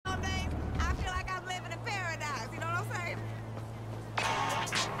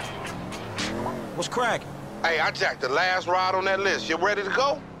What's cracking? Hey, I jacked the last ride on that list. You ready to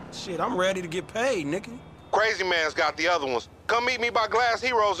go? Shit, I'm ready to get paid, nigga. Crazy Man's got the other ones. Come meet me by Glass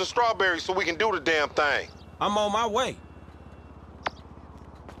Heroes and Strawberries so we can do the damn thing. I'm on my way.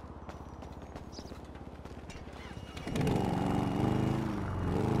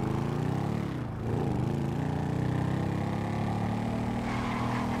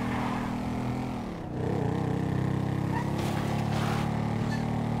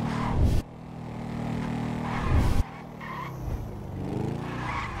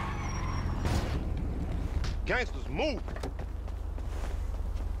 Gangsters move.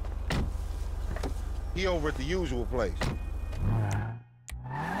 He over at the usual place.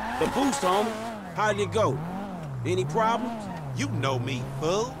 The boost, homie. How'd it go? Any problems? You know me,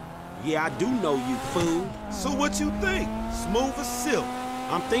 fool. Yeah, I do know you, fool. So what you think? Smooth as silk.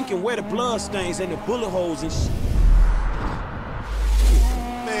 I'm thinking where the blood stains and the bullet holes and shit.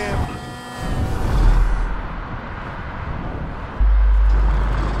 Man.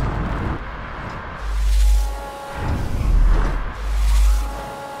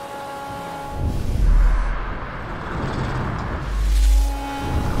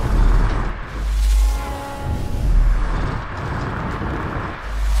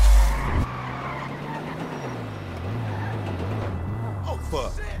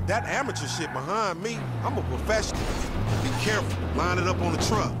 That amateur shit behind me, I'm a professional. Be careful, line it up on the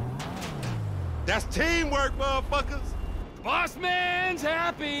truck. That's teamwork, motherfuckers. Boss man's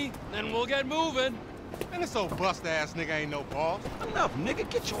happy, then we'll get moving. And this old bust-ass nigga ain't no boss. Enough, nigga.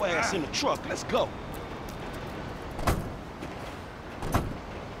 Get your ass in the truck. Let's go.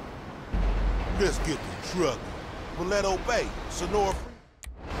 Let's get the truck. Boleto Bay, Sonora.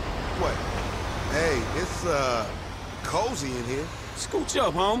 What? Hey, it's, cozy in here. Scooch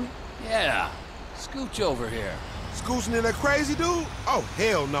up, homie. Yeah, scooch over here. Scooching in that crazy dude? Oh,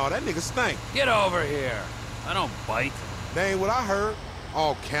 hell no, that nigga stink. Get over here. I don't bite. That ain't what I heard.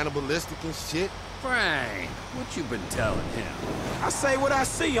 All cannibalistic and shit. Frank, what you been telling him? I say what I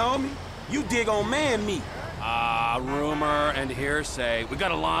see, homie. You dig on man meat. Rumor and hearsay. We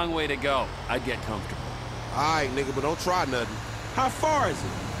got a long way to go. I'd get comfortable. All right, nigga, but don't try nothing. How far is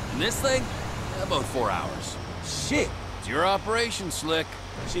it? And this thing? About 4 hours. Shit. It's your operation, Slick.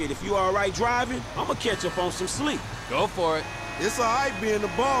 Shit, if you all right driving, I'ma catch up on some sleep. Go for it. It's all right being the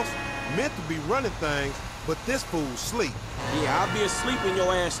boss. Meant to be running things, but this fool's sleep. Yeah, I'll be asleep when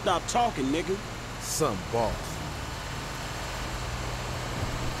your ass stop talking, nigga. Some boss.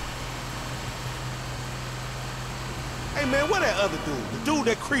 Hey, man, where that other dude? The dude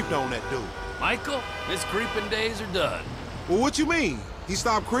that creeped on that dude. Michael, his creeping days are done. Well, what you mean? He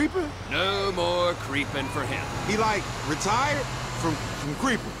stopped creeping? No more creeping for him. He, like, retired from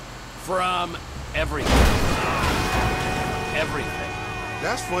creeping? From everything. Everything.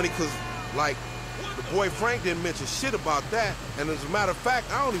 That's funny, because, like, the boy Frank didn't mention shit about that. And as a matter of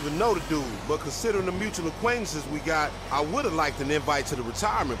fact, I don't even know the dude. But considering the mutual acquaintances we got, I would have liked an invite to the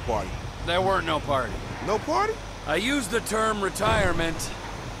retirement party. There weren't no party. No party? I used the term retirement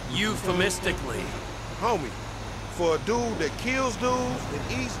euphemistically. Homie, for a dude that kills dudes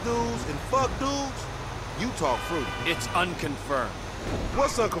and eats dudes and fuck dudes, you talk fruity. It's unconfirmed.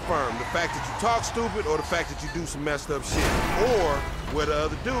 What's unconfirmed? The fact that you talk stupid or the fact that you do some messed up shit? Or where the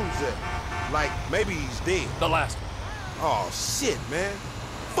other dude's at? Like, maybe he's dead. The last one. Oh, shit, man.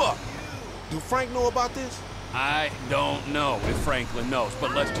 Fuck. Do Frank know about this? I don't know if Franklin knows,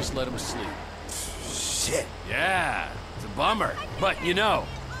 but let's just let him sleep. Shit. Yeah, it's a bummer. But you know,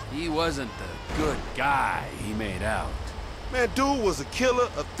 he wasn't the good guy he made out. Man, dude was a killer,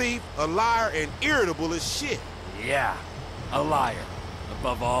 a thief, a liar, and irritable as shit. Yeah, a liar.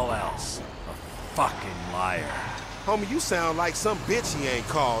 Above all else, a fucking liar. Homie, you sound like some bitch he ain't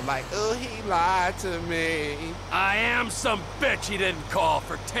called. Like, oh, he lied to me. I am some bitch he didn't call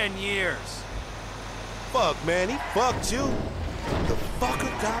for 10 years. Fuck, man, he fucked you. The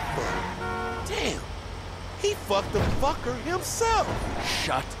fucker got fucked. Damn. He fucked the fucker himself.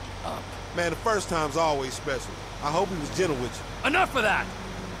 Shut up. Man, the first time's always special. I hope he was gentle with you. Enough of that!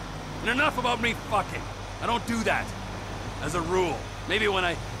 And enough about me fucking. I don't do that. As a rule. Maybe when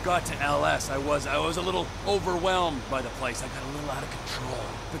I got to LS, I was a little overwhelmed by the place. I got a little out of control.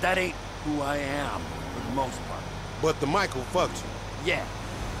 But that ain't who I am, for the most part. But the Michael fucked you. Yeah,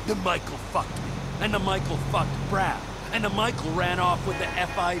 the Michael fucked me. And the Michael fucked Brad. And the Michael ran off with the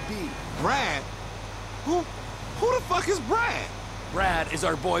FIB. Brad? Who the fuck is Brad? Brad is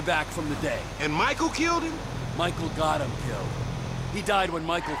our boy back from the day. And Michael killed him? Michael got him killed. He died when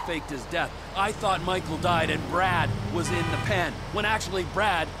Michael faked his death. I thought Michael died and Brad was in the pen, when actually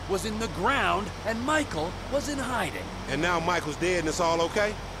Brad was in the ground and Michael was in hiding. And now Michael's dead and it's all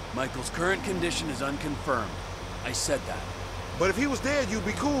okay? Michael's current condition is unconfirmed. I said that. But if he was dead, you'd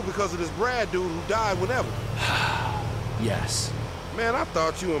be cool because of this Brad dude who died whenever. Yes. Man, I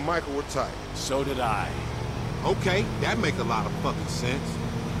thought you and Michael were tight. So did I. Okay, that make a lot of fucking sense.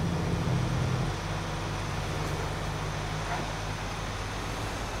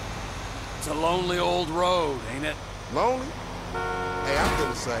 It's a lonely old road, ain't it? Lonely? Hey, I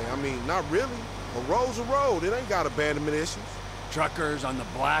couldn't say. I mean, not really. A road's a road. It ain't got abandonment issues. Truckers on the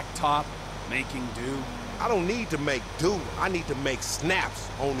blacktop, making do. I don't need to make do. I need to make snaps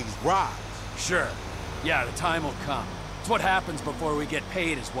on these rides. Sure. Yeah, the time will come. It's what happens before we get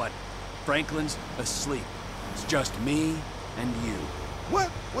paid is what? Franklin's asleep. It's just me and you. What?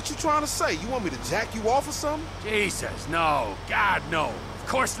 What you trying to say? You want me to jack you off or something? Jesus, no. God, no. Of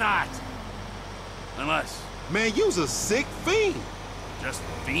course not. Unless... Man, you's a sick fiend. just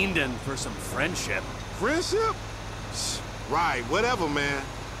fiending for some friendship. Friendship? Right, whatever, man.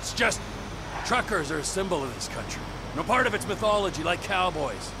 It's just... truckers are a symbol of this country. No part of its mythology, like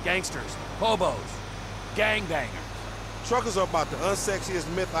cowboys, gangsters, hobos, gangbangers. Truckers are about the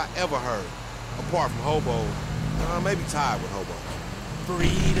unsexiest myth I ever heard. Apart from hobos. Maybe tied with hobos.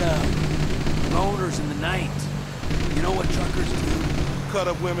 Freedom. Loners in the night. You know what truckers do? Cut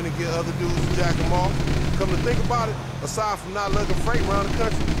up women and get other dudes and jack them off. Come to think about it, aside from not lugging freight around the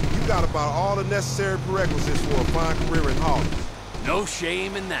country, you got about all the necessary prerequisites for a fine career in haulage. No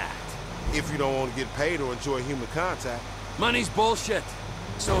shame in that. If you don't want to get paid or enjoy human contact. Money's bullshit.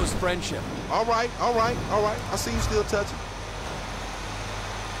 So is friendship. All right. I see you still touching.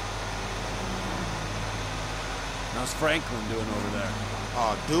 How's Franklin doing over there?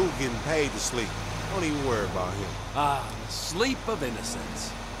 Oh, dude getting paid to sleep. Don't even worry about him. Ah, the sleep of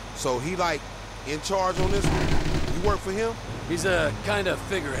innocence. So he, like, in charge on this one? You work for him? He's a kind of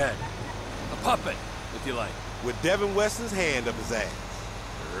figurehead. A puppet, if you like. With Devin Weston's hand up his ass.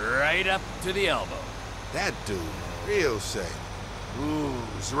 Right up to the elbow. That dude, real shady. Ooh,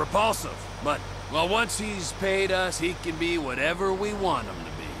 he's repulsive. But, well, once he's paid us, he can be whatever we want him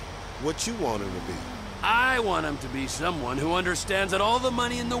to be. What you want him to be? I want him to be someone who understands that all the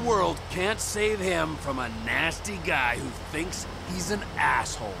money in the world can't save him from a nasty guy who thinks he's an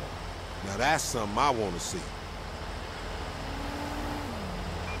asshole. Now that's something I want to see.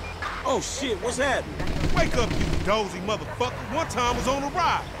 Oh shit, what's happening? Wake up, you dozy motherfucker. One time was on a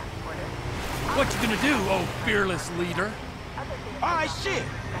ride. What you gonna do, oh fearless leader? Alright, shit.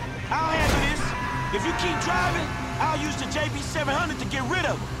 I'll handle this. If you keep driving, I'll use the JB700 to get rid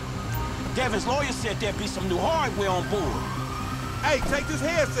of him. Devin's lawyer said there'd be some new hardware on board. Hey, take this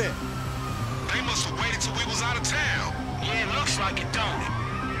headset. They must have waited till we was out of town. Yeah, it looks like it, don't it?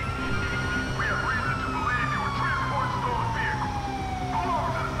 We have reason to believe you were transporting stolen vehicles. Pull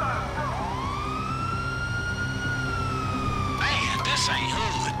over to the side of the road. Man, this ain't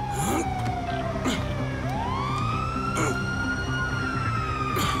hood.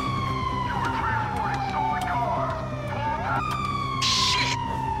 You were transporting stolen cars. Shit!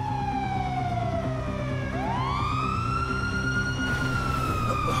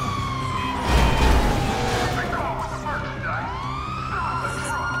 They call for the merchandise. Stop the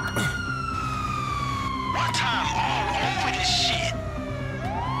truck. One time all over this shit.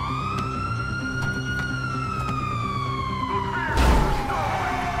 Those vehicles are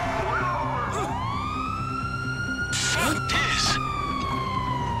stolen. Pull it over. Fuck this.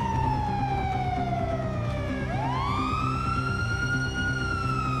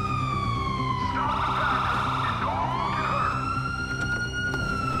 Stop the package and no one will get hurt.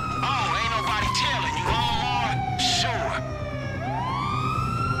 Oh, ain't nobody telling you, Omar? Sure.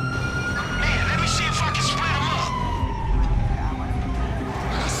 Man, let me see if I can split them up.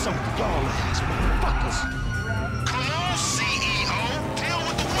 So y'all ass motherfuckers. Come on, CEO. Deal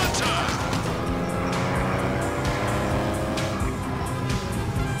with the one time.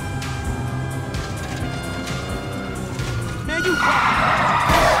 Man, you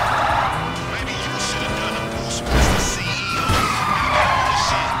Maybe you should have done a boost, Mr. CEO.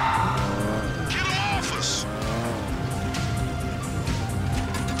 Shit. Get him off us.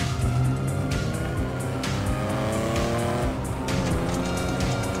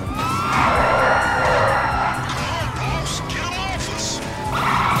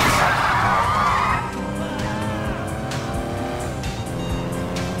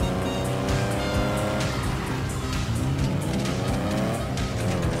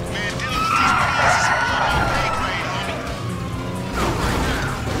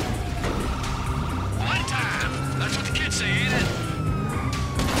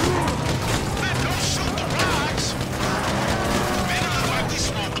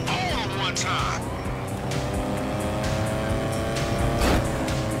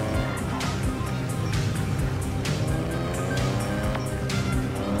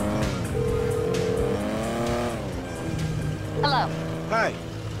 Hey,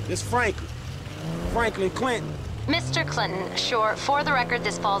 it's Franklin. Franklin Clinton. Mr. Clinton, sure, for the record,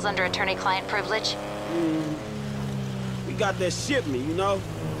 this falls under attorney-client privilege. We got that shipment, you know?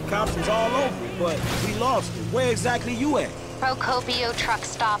 Cops was all over it, but we lost it. Where exactly you at? Procopio truck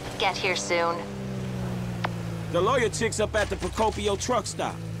stop. Get here soon. The lawyer chick's up at the Procopio truck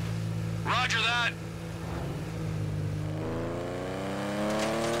stop. Roger that.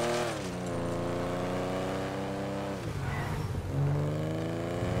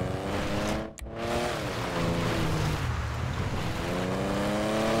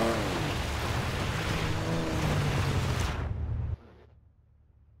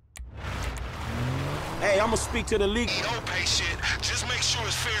 Hey, I'ma speak to the league. Don't pay shit. Just make sure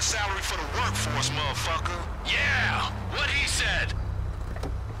it's fair salary for the workforce, motherfucker. Yeah, what he said.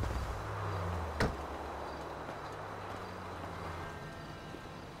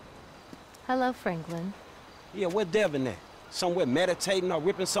 Hello, Franklin. Yeah, where Devin at? Somewhere meditating or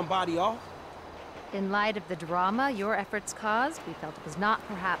ripping somebody off? In light of the drama your efforts caused, we felt it was not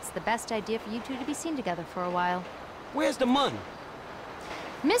perhaps the best idea for you two to be seen together for a while. Where's the money?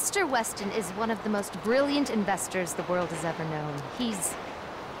 Mr. Weston is one of the most brilliant investors the world has ever known. He's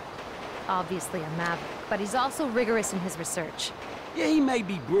obviously a maverick, but he's also rigorous in his research. Yeah, he may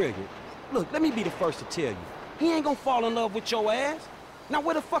be brilliant. Look, let me be the first to tell you. He ain't gonna fall in love with your ass. Now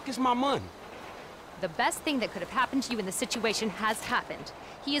where the fuck is my money? The best thing that could have happened to you in this situation has happened.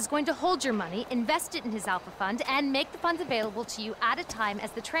 He is going to hold your money, invest it in his Alpha Fund, and make the funds available to you at a time as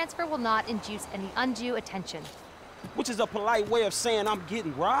the transfer will not induce any undue attention. Which is a polite way of saying I'm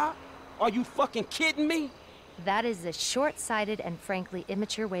getting robbed? Are you fucking kidding me? That is a short-sighted and frankly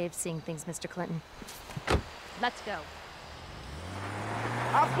immature way of seeing things, Mr. Clinton. Let's go.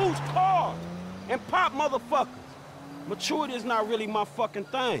 I boost cars and pop motherfuckers. Maturity is not really my fucking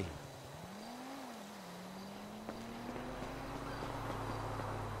thing.